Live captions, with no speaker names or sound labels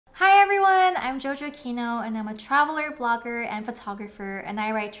I'm Jojo Aquino and I'm a traveler, blogger, and photographer, and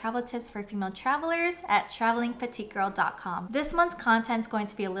I write travel tips for female travelers at travelingpetitgirl.com. This month's content is going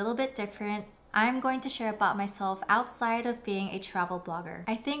to be a little bit different. I'm going to share about myself outside of being a travel blogger.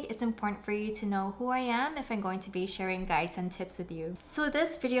 I think it's important for you to know who I am if I'm going to be sharing guides and tips with you. So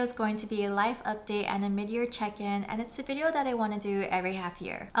this video is going to be a life update and a mid-year check-in, and it's a video that I want to do every half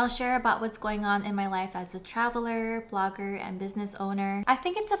year. I'll share about what's going on in my life as a traveler, blogger, and business owner. I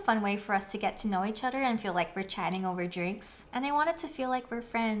think it's a fun way for us to get to know each other and feel like we're chatting over drinks. And I want it to feel like we're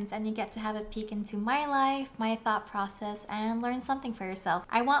friends and you get to have a peek into my life, my thought process, and learn something for yourself.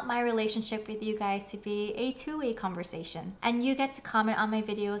 I want my relationship with you guys to be a two-way conversation, and you get to comment on my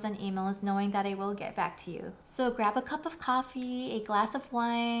videos and emails knowing that I will get back to you. So grab a cup of coffee, a glass of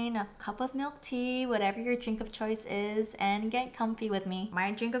wine, a cup of milk tea, whatever your drink of choice is, and get comfy with me. My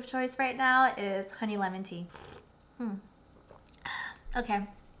drink of choice right now is honey lemon tea. Okay,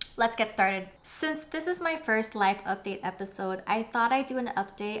 let's get started. Since this is my first life update episode, I thought I'd do an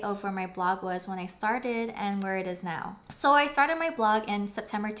update of where my blog was when I started and where it is now. So I started my blog in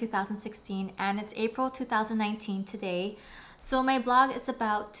September 2016 and it's April 2019 today. So my blog is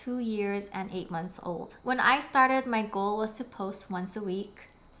about 2 years and 8 months old. When I started, my goal was to post once a week.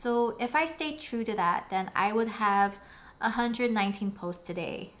 So if I stayed true to that, then I would have 119 posts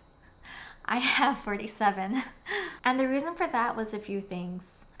today. I have 47. And the reason for that was a few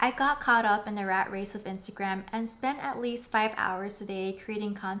things. I got caught up in the rat race of Instagram and spent at least 5 hours a day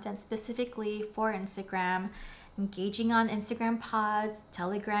creating content specifically for Instagram, engaging on Instagram pods,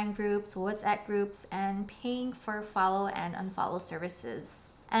 Telegram groups, WhatsApp groups, and paying for follow and unfollow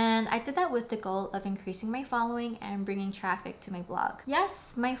services. And I did that with the goal of increasing my following and bringing traffic to my blog.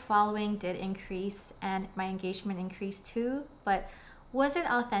 Yes, my following did increase and my engagement increased too, but was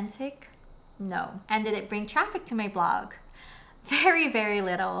it authentic? No. And did it bring traffic to my blog? Very, very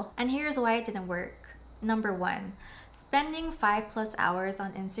little. And here's why it didn't work. Number one, spending 5+ hours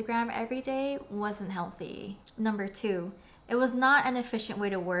on Instagram every day wasn't healthy. Number two, it was not an efficient way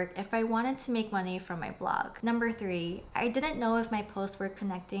to work if I wanted to make money from my blog. Number three, I didn't know if my posts were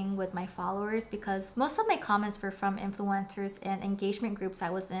connecting with my followers because most of my comments were from influencers and engagement groups I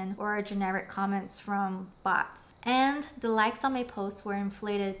was in, or generic comments from bots. And the likes on my posts were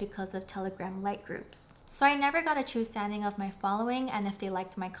inflated because of Telegram like groups. So I never got a true standing of my following and if they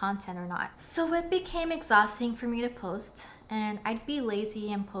liked my content or not. So it became exhausting for me to post, and I'd be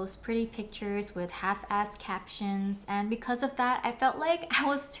lazy and post pretty pictures with half-assed captions, and because of that I felt like I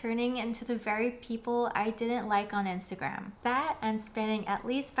was turning into the very people I didn't like on Instagram. That and spending at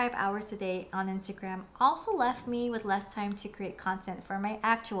least 5 hours a day on Instagram also left me with less time to create content for my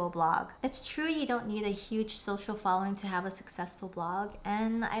actual blog. It's true you don't need a huge social following to have a successful blog,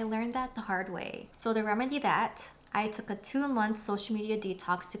 and I learned that the hard way. So to remedy that, I took a 2-month social media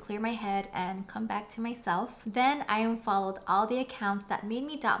detox to clear my head and come back to myself. Then I unfollowed all the accounts that made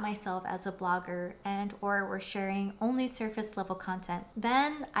me doubt myself as a blogger and or were sharing only surface level content.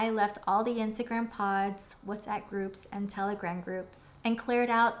 Then I left all the Instagram pods, WhatsApp groups, and Telegram groups and cleared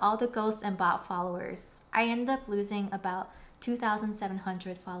out all the ghost and bot followers. I ended up losing about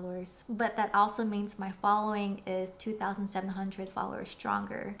 2,700 followers, but that also means my following is 2,700 followers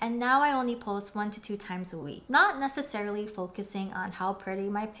stronger. And now I only post 1 to 2 times a week. Not necessarily focusing on how pretty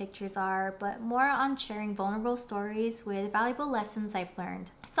my pictures are, but more on sharing vulnerable stories with valuable lessons I've learned.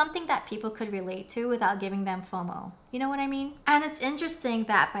 Something that people could relate to without giving them FOMO. You know what I mean? And it's interesting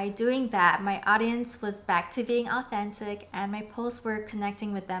that by doing that, my audience was back to being authentic and my posts were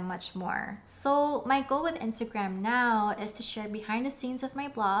connecting with them much more. So my goal with Instagram now is to share behind the scenes of my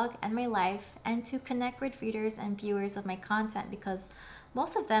blog and my life and to connect with readers and viewers of my content because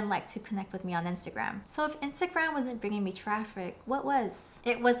most of them like to connect with me on Instagram. So if Instagram wasn't bringing me traffic, what was?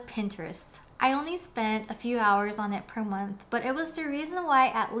 It was Pinterest. I only spent a few hours on it per month, but it was the reason why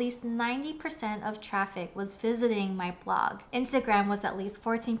at least 90% of traffic was visiting my blog. Instagram was at least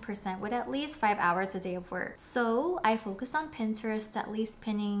 14% with at least 5 hours a day of work. So I focused on Pinterest, at least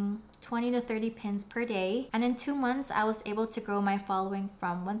pinning 20 to 30 pins per day, and in 2 months I was able to grow my following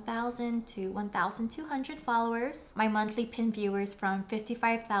from 1,000 to 1,200 followers, my monthly pin viewers from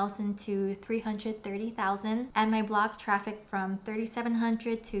 55,000 to 330,000, and my blog traffic from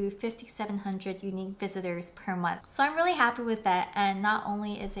 3,700 to 5,700 unique visitors per month. So I'm really happy with that, and not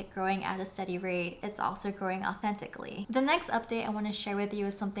only is it growing at a steady rate, it's also growing authentically. The next update I want to share with you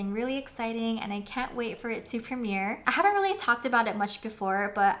is something really exciting and I can't wait for it to premiere. I haven't really talked about it much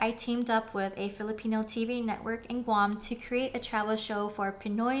before, but I teamed up with a Filipino TV network in Guam to create a travel show for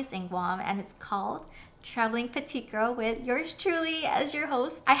Pinoys in Guam, and it's called traveling petite girl with yours truly as your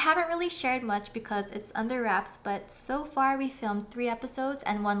host. I haven't really shared much because it's under wraps, but so far we filmed 3 episodes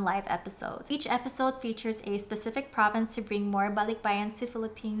and 1 live episode. Each episode features a specific province to bring more balikbayans to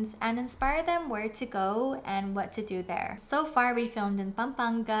Philippines and inspire them where to go and what to do there. So far we filmed in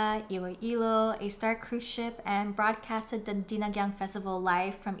Pampanga, Iloilo, a Star cruise ship, and broadcasted the Dinagyang Festival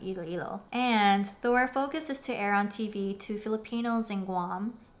live from Iloilo. And though our focus is to air on TV to Filipinos in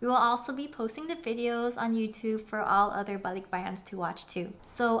Guam, we will also be posting the videos on YouTube for all other balikbayans to watch too.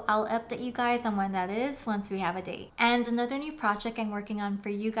 So I'll update you guys on when that is once we have a date. And another new project I'm working on for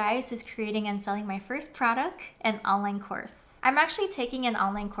you guys is creating and selling my first product, an online course. I'm actually taking an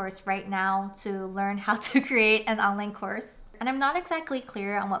online course right now to learn how to create an online course. And I'm not exactly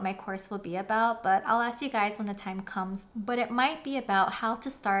clear on what my course will be about, but I'll ask you guys when the time comes. But it might be about how to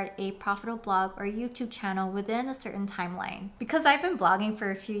start a profitable blog or YouTube channel within a certain timeline. Because I've been blogging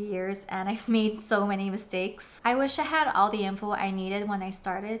for a few years and I've made so many mistakes. I wish I had all the info I needed when I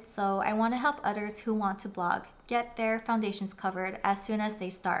started, so I want to help others who want to blog get their foundations covered as soon as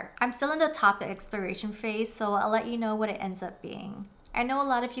they start. I'm still in the topic exploration phase, so I'll let you know what it ends up being. I know a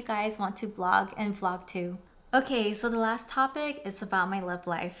lot of you guys want to blog and vlog too. Okay, so the last topic is about my love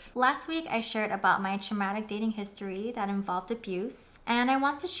life. Last week, I shared about my traumatic dating history that involved abuse, and I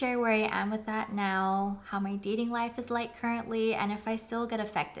want to share where I am with that now, how my dating life is like currently, and if I still get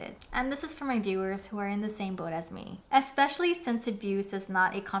affected. And this is for my viewers who are in the same boat as me. Especially since abuse is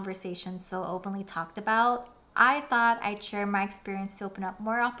not a conversation so openly talked about, I thought I'd share my experience to open up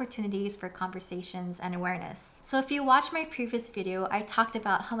more opportunities for conversations and awareness. So if you watched my previous video, I talked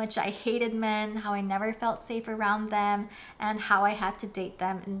about how much I hated men, how I never felt safe around them, and how I had to date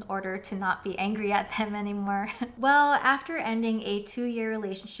them in order to not be angry at them anymore. Well, after ending a 2-year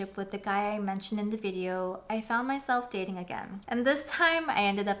relationship with the guy I mentioned in the video, I found myself dating again. And this time, I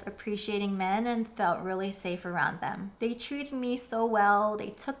ended up appreciating men and felt really safe around them. They treated me so well,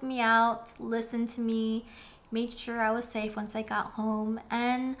 they took me out, listened to me, made sure I was safe once I got home,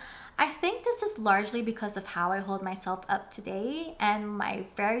 and I think this is largely because of how I hold myself up today and my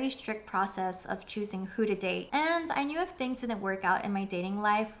very strict process of choosing who to date. And I knew if things didn't work out in my dating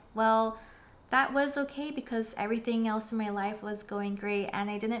life, well, that was okay because everything else in my life was going great and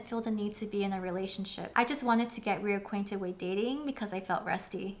I didn't feel the need to be in a relationship. I just wanted to get reacquainted with dating because I felt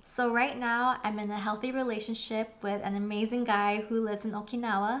rusty. So right now, I'm in a healthy relationship with an amazing guy who lives in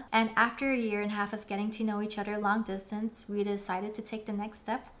Okinawa. And after a year and a half of getting to know each other long distance, we decided to take the next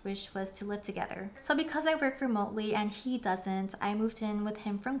step, which was to live together. So because I work remotely and he doesn't, I moved in with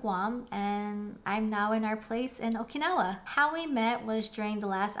him from Guam and I'm now in our place in Okinawa. How we met was during the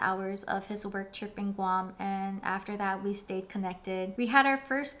last hours of his work trip in Guam, and after that we stayed connected. We had our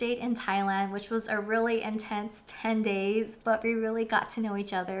first date in Thailand, which was a really intense 10 days, but we really got to know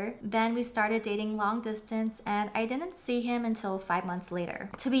each other. Then we started dating long distance and I didn't see him until 5 months later.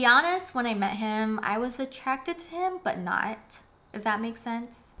 To be honest, when I met him, I was attracted to him, but not, if that makes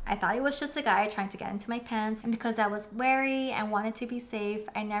sense. I thought he was just a guy trying to get into my pants, and because I was wary and wanted to be safe,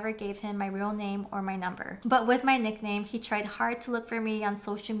 I never gave him my real name or my number. But with my nickname, he tried hard to look for me on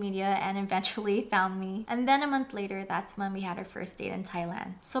social media and eventually found me. And then a month later, that's when we had our first date in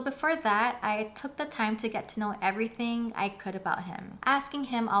Thailand. So before that, I took the time to get to know everything I could about him, asking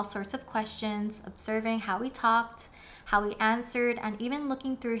him all sorts of questions, observing how we talked, how he answered, and even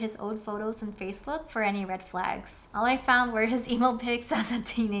looking through his old photos on Facebook for any red flags. All I found were his emo pics as a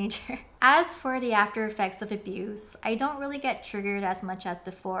teenager. As for the after effects of abuse, I don't really get triggered as much as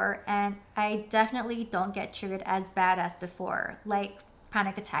before, and I definitely don't get triggered as bad as before, like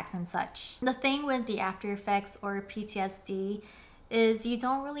panic attacks and such. The thing with the after effects or PTSD is you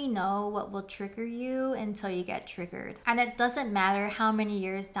don't really know what will trigger you until you get triggered. And it doesn't matter how many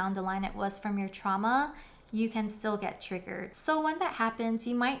years down the line it was from your trauma, you can still get triggered. So when that happens,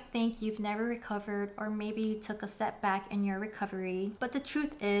 you might think you've never recovered, or maybe you took a step back in your recovery. But the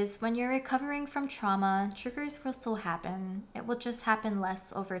truth is, when you're recovering from trauma, triggers will still happen. It will just happen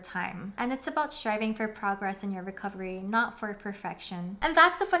less over time. And it's about striving for progress in your recovery, not for perfection. And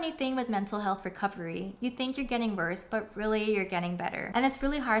that's the funny thing with mental health recovery. You think you're getting worse, but really you're getting better. And it's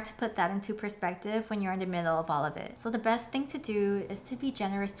really hard to put that into perspective when you're in the middle of all of it. So the best thing to do is to be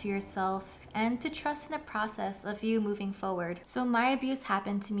generous to yourself and to trust in the process of you moving forward. So my abuse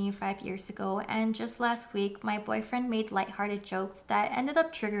happened to me 5 years ago, and just last week, my boyfriend made lighthearted jokes that ended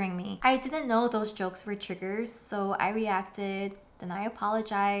up triggering me. I didn't know those jokes were triggers, so I reacted, then I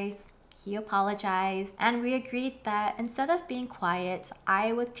apologized. He apologized, and we agreed that instead of being quiet,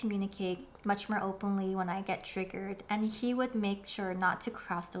 I would communicate much more openly when I get triggered, and he would make sure not to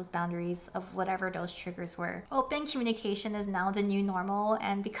cross those boundaries of whatever those triggers were. Open communication is now the new normal,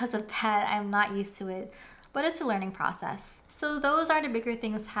 and because of that, I'm not used to it, but it's a learning process. So those are the bigger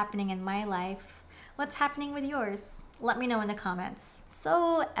things happening in my life. What's happening with yours? Let me know in the comments.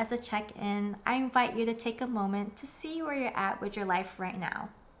 So as a check-in, I invite you to take a moment to see where you're at with your life right now.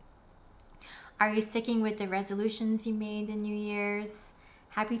 Are you sticking with the resolutions you made in New Year's?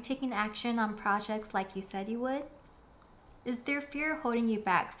 Have you taken action on projects like you said you would? Is there fear holding you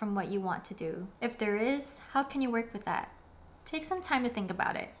back from what you want to do? If there is, how can you work with that? Take some time to think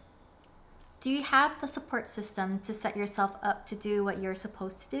about it. Do you have the support system to set yourself up to do what you're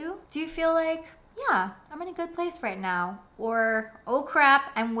supposed to do? Do you feel like, yeah, I'm in a good place right now? Or, oh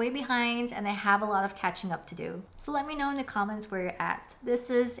crap, I'm way behind and I have a lot of catching up to do. So let me know in the comments where you're at. This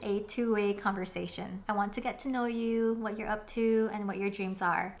is a two-way conversation. I want to get to know you, what you're up to, and what your dreams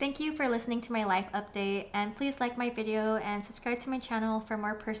are. Thank you for listening to my life update, and please like my video and subscribe to my channel for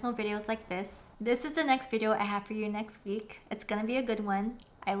more personal videos like this. This is the next video I have for you next week. It's gonna be a good one.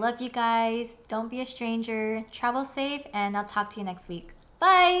 I love you guys. Don't be a stranger. Travel safe, and I'll talk to you next week.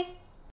 Bye!